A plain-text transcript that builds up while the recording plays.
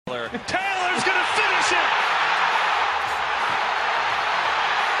Taylor's going to finish it.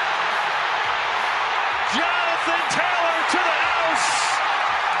 Jonathan Taylor to the house.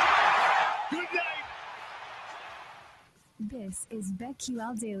 Good night. This is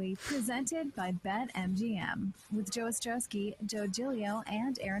BetQL Daily, presented by BetMGM, with Joe Ostrowski, Joe Giglio,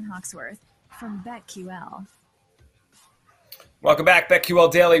 and Aaron Hawksworth from BetQL. Welcome back,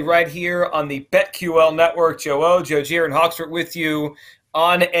 BetQL Daily, right here on the BetQL Network. Joe O, Joe G, Aaron Hawksworth with you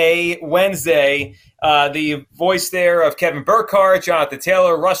on a Wednesday. The voice there of Kevin Burkhardt, Jonathan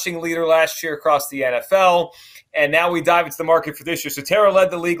Taylor, rushing leader last year across the NFL. And now we dive into the market for this year. So Taylor led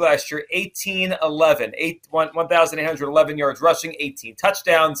the league last year, 1,811, 1,811 yards rushing, 18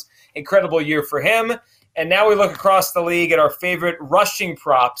 touchdowns. Incredible year for him. And now we look across the league at our favorite rushing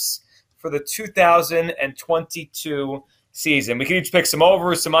props for the 2022 season. We can each pick some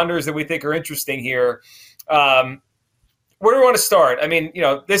overs, some unders that we think are interesting here. Where do we want to start? I mean,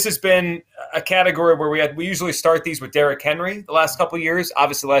 this has been a category where we usually start these with Derrick Henry the last couple of years.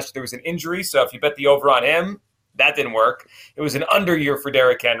 Obviously, last year there was an injury, so if you bet the over on him, that didn't work. It was an under year for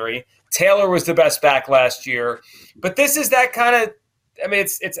Derrick Henry. Taylor was the best back last year. But this is that kind of – I mean,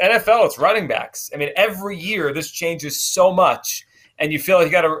 it's NFL. It's running backs. I mean, every year this changes so much, and you feel like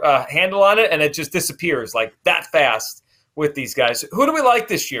you got a handle on it, and it just disappears like that fast with these guys. Who do we like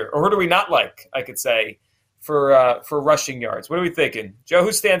this year, or who do we not like, I could say, for rushing yards? What are we thinking? Joe,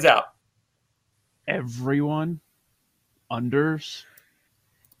 who stands out? Everyone. Unders.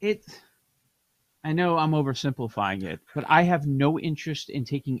 I know I'm oversimplifying it, but I have no interest in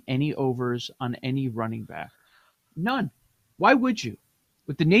taking any overs on any running back. None. Why would you?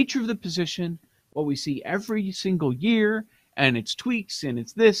 With the nature of the position, what we see every single year, and it's tweaks, and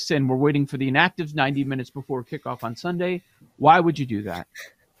it's this, and we're waiting for the inactives 90 minutes before kickoff on Sunday. Why would you do that?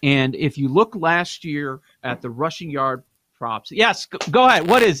 And if you look last year at the rushing yard props, yes, go ahead.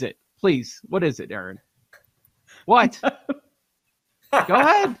 What is it? Please. What is it, Aaron? What? Go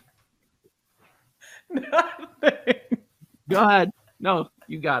ahead. Nothing. Go ahead. No,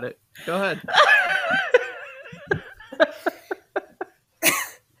 you got it. Go ahead.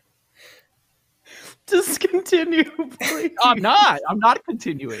 Just continue, please. I'm not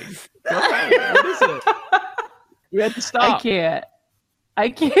continuing. Go ahead. What is it? We had to stop. I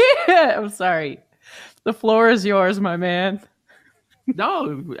can't. I'm sorry. The floor is yours, my man.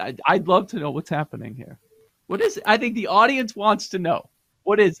 No, I'd love to know what's happening here. What is it? I think the audience wants to know.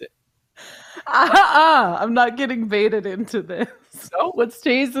 What is it? I'm not getting baited into this. No? What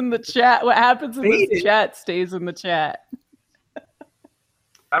stays in the chat, what happens in this chat stays in the chat.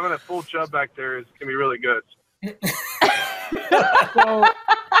 Having a full chub back there is going to be really good. So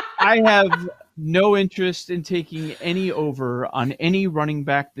I have no interest in taking any over on any running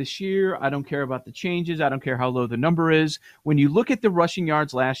back this year. I don't care about the changes. I don't care how low the number is. When you look at the rushing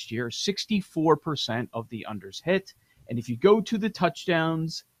yards last year, 64% of the unders hit. And if you go to the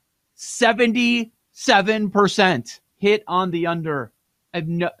touchdowns, 77% hit on the under.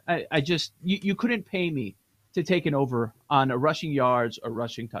 You couldn't pay me to take an over on a rushing yards or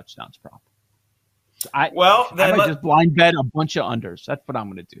rushing touchdowns prop. I might just blind bet a bunch of unders. That's what I'm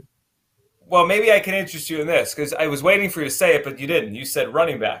going to do. Well, maybe I can interest you in this because I was waiting for you to say it, but you didn't. You said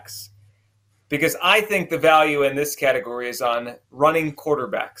running backs. Because I think the value in this category is on running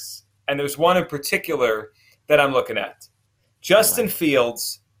quarterbacks. And there's one in particular that I'm looking at. Justin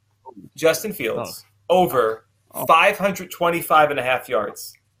Fields, over 525.5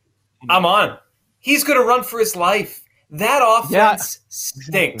 yards. I'm on. He's going to run for his life. That offense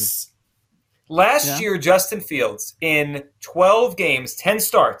stinks. Last year, Justin Fields, in 12 games, 10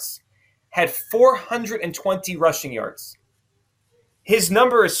 starts, had 420 rushing yards. His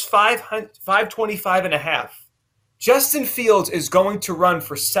number is 525.5. Justin Fields is going to run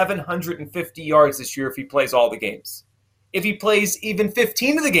for 750 yards this year if he plays all the games. If he plays even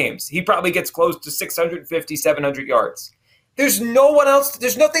 15 of the games, he probably gets close to 650, 700 yards. There's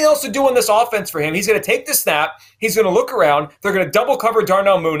nothing else to do in this offense for him. He's going to take the snap. He's going to look around. They're going to double cover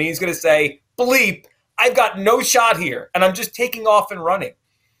Darnell Mooney. He's going to say, bleep, I've got no shot here, and I'm just taking off and running.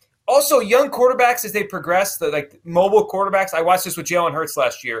 Also, young quarterbacks, as they progress, mobile quarterbacks, I watched this with Jalen Hurts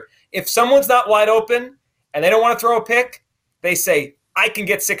last year. If someone's not wide open and they don't want to throw a pick, they say, I can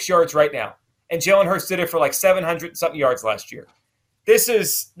get 6 yards right now. And Jalen Hurts did it for 700-something yards last year. This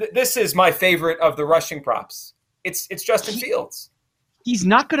is my favorite of the rushing props. It's Justin Fields. He's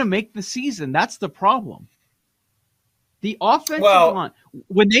not going to make the season. That's the problem. The offensive line,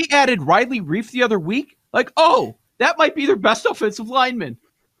 when they added Riley Reiff the other week, that might be their best offensive lineman.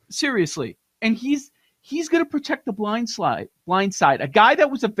 Seriously. And he's going to protect the blind side. A guy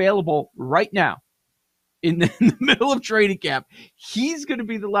that was available right now in the middle of training camp. He's going to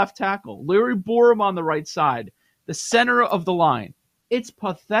be the left tackle. Larry Borum on the right side, the center of the line. It's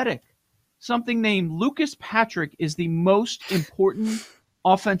pathetic. Something named Lucas Patrick is the most important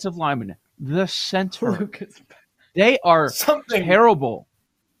offensive lineman. The center. They are terrible.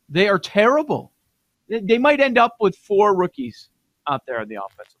 They are terrible. They might end up with 4 rookies out there on the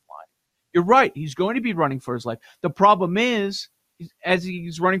offensive line. You're right. He's going to be running for his life. The problem is, as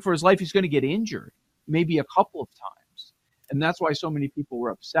he's running for his life, he's going to get injured maybe a couple of times. And that's why so many people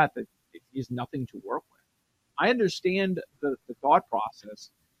were upset that he has nothing to work with. I understand the thought process,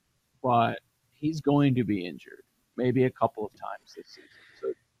 but he's going to be injured maybe a couple of times this season.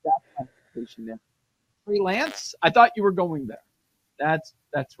 So that's my expectation there. Trey Lance, I thought you were going there. That's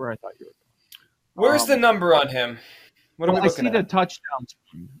where I thought you were going. Where's the number on him? What are we looking at? I see the touchdowns.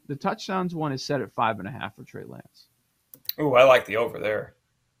 The touchdowns one is set at 5.5 for Trey Lance. Ooh, I like the over there.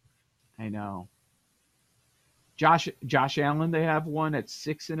 I know. Josh Allen, they have one at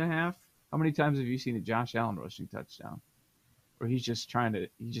 6.5. How many times have you seen a Josh Allen rushing touchdown? Or he just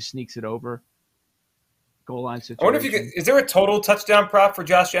sneaks it over. Goal line situation. I wonder if is there a total touchdown prop for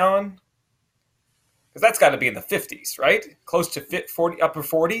Josh Allen? Because that's got to be in the 50s, right? Close to 40, upper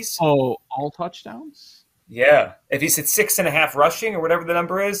 40s. Oh, all touchdowns? Yeah. If he's at 6.5 rushing or whatever the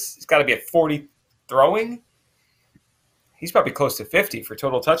number is, he's got to be at 40 throwing. He's probably close to 50 for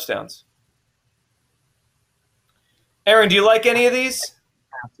total touchdowns. Aaron, do you like any of these?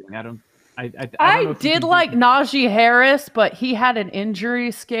 I did like Najee Harris, but he had an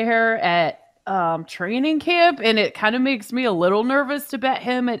injury scare at training camp, and it kind of makes me a little nervous to bet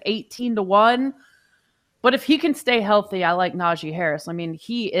him at 18-1. But if he can stay healthy, I like Najee Harris. I mean,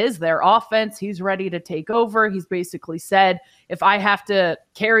 he is their offense. He's ready to take over. He's basically said, if I have to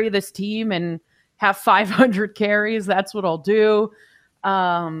carry this team and have 500 carries, that's what I'll do.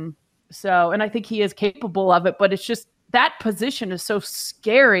 And I think he is capable of it, but it's just that position is so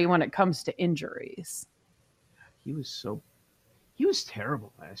scary when it comes to injuries. He was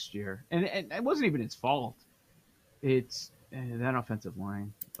terrible last year, and it wasn't even his fault. It's that offensive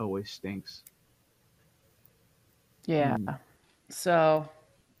line always stinks. Yeah. So.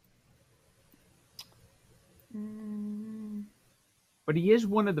 But he is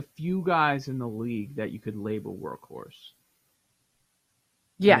one of the few guys in the league that you could label workhorse.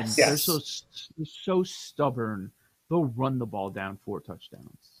 Yes. They're so stubborn. They'll run the ball down 4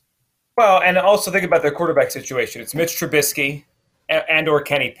 touchdowns. Well, and also think about their quarterback situation. It's Mitch Trubisky and or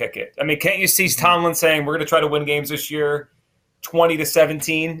Kenny Pickett. I mean, can't you see Tomlin saying we're going to try to win games this year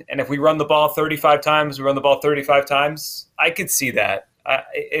 20-17, and if we run the ball 35 times, we run the ball 35 times? I could see that.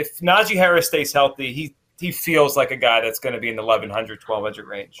 If Najee Harris stays healthy, he feels like a guy that's going to be in the 1,100, 1,200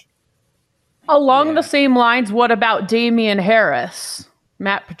 range. Along the same lines, what about Damian Harris?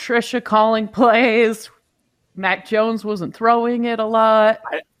 Matt Patricia calling plays. Mac Jones wasn't throwing it a lot.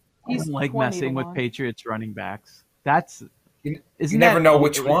 I don't like messing with Patriots running backs. You never know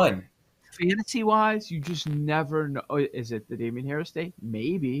which one. Fantasy-wise, you just never know. Is it the Damian Harris day?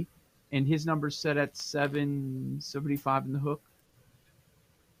 Maybe. And his number's set at 775 in the hook.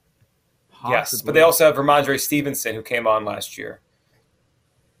 Possibly. Yes, but they also have Ramondre Stevenson, who came on last year.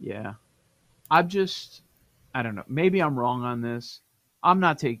 Yeah. I don't know. Maybe I'm wrong on this. I'm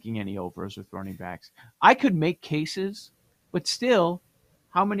not taking any overs with running backs. I could make cases, but still,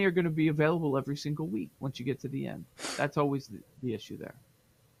 how many are going to be available every single week once you get to the end? That's always the issue there.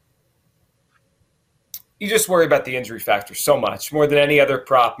 You just worry about the injury factor so much, more than any other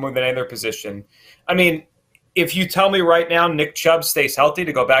prop, more than any other position. I mean, if you tell me right now Nick Chubb stays healthy,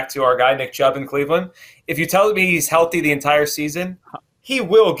 to go back to our guy Nick Chubb in Cleveland, if you tell me he's healthy the entire season, he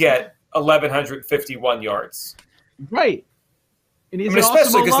will get 1,151 yards. Right. And he's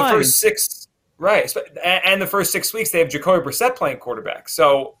especially because the first 6, right, and the first 6 weeks they have Jacoby Brissett playing quarterback.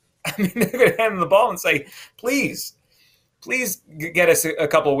 So, I mean, they're going to hand him the ball and say, please get us a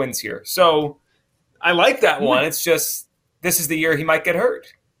couple of wins here. So, I like that one. It's just this is the year he might get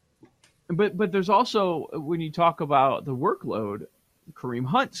hurt. But there's also, when you talk about the workload, Kareem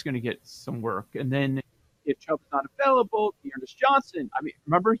Hunt's going to get some work. And then if Chubb's not available, Dearness Johnson. I mean,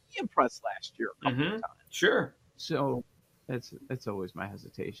 remember, he impressed last year a couple of times. Sure. So that's always my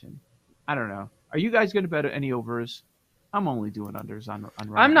hesitation. I don't know. Are you guys going to bet any overs? I'm only doing unders on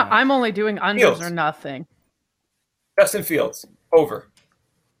I'm not. I'm only doing unders or nothing. Justin Fields, over.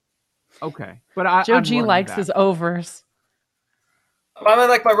 Okay. But Joe G likes his overs. I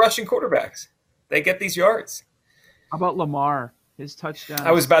like my rushing quarterbacks. They get these yards. How about Lamar? His touchdown.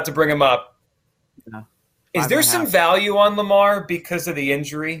 I was about to bring him up. Yeah. Is there some value on Lamar because of the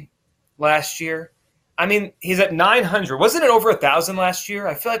injury last year? I mean, he's at 900. Wasn't it over 1,000 last year?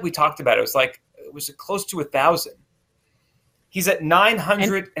 I feel like we talked about it. It was like it was close to 1,000. He's at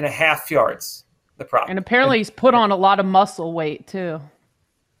 900.5 yards, the prop. And apparently he's put on a lot of muscle weight too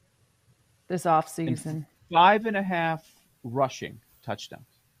this offseason. 5.5 rushing touchdowns.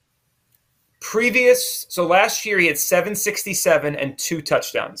 So last year he had 767 and 2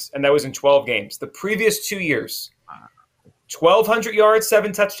 touchdowns, and that was in 12 games. The previous 2 years, 1,200 yards,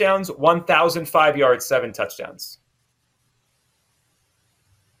 7 touchdowns, 1,005 yards, 7 touchdowns.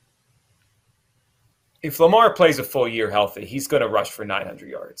 If Lamar plays a full year healthy, he's going to rush for 900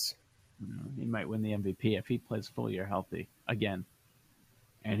 yards. He might win the MVP if he plays full year healthy again.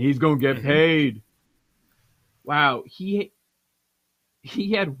 And he's going to get paid. Wow. He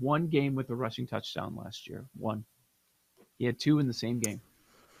had 1 game with a rushing touchdown last year. 1. He had 2 in the same game.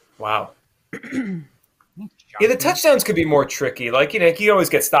 Wow. Yeah, the touchdowns could be more tricky. Like, he always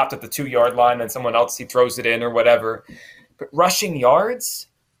gets stopped at the 2-yard line and someone else, he throws it in or whatever. But rushing yards?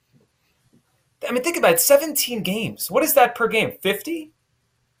 I mean, think about it. 17 games. What is that per game? 50-ish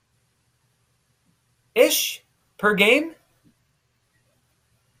per game?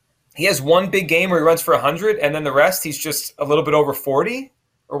 He has 1 big game where he runs for 100, and then the rest he's just a little bit over 40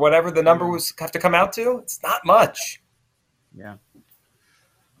 or whatever the number was have to come out to. It's not much. Yeah.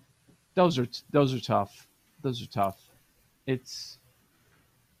 Those are tough. Those are tough.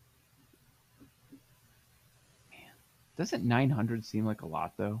 Doesn't 900 seem like a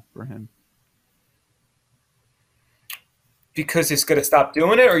lot though for him? Because he's going to stop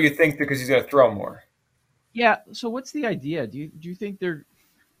doing it, or you think because he's going to throw more? Yeah. So what's the idea? Do you think they're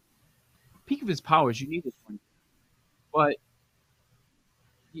peak of his powers? You need this one, but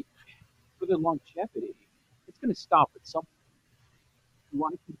for the longevity, it's going to stop at some point. You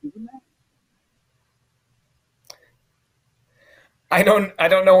want to keep doing that? I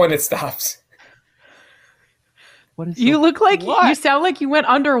don't know when it stops. What is You look like you sound like you went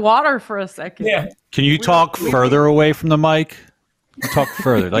underwater for a second. Yeah. Can you talk further away from the mic? Talk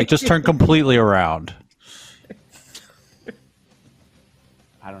further. Like, just turn completely around.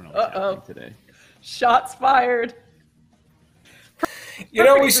 I don't know what's happening today. Shots fired. You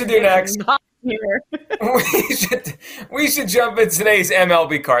know what we should do next? Not here. we should jump in today's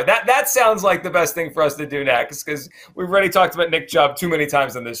MLB card. That sounds like the best thing for us to do next, because we've already talked about Nick Chubb too many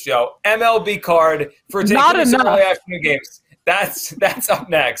times on this show. MLB card for taking some early afternoon games. That's up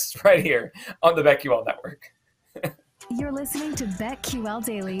next right here on the BetQL Network. You're listening to BetQL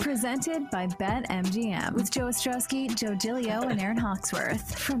Daily, presented by BetMGM, with Joe Ostrowski, Joe Giglio, and Aaron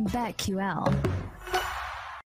Hawksworth from BetQL.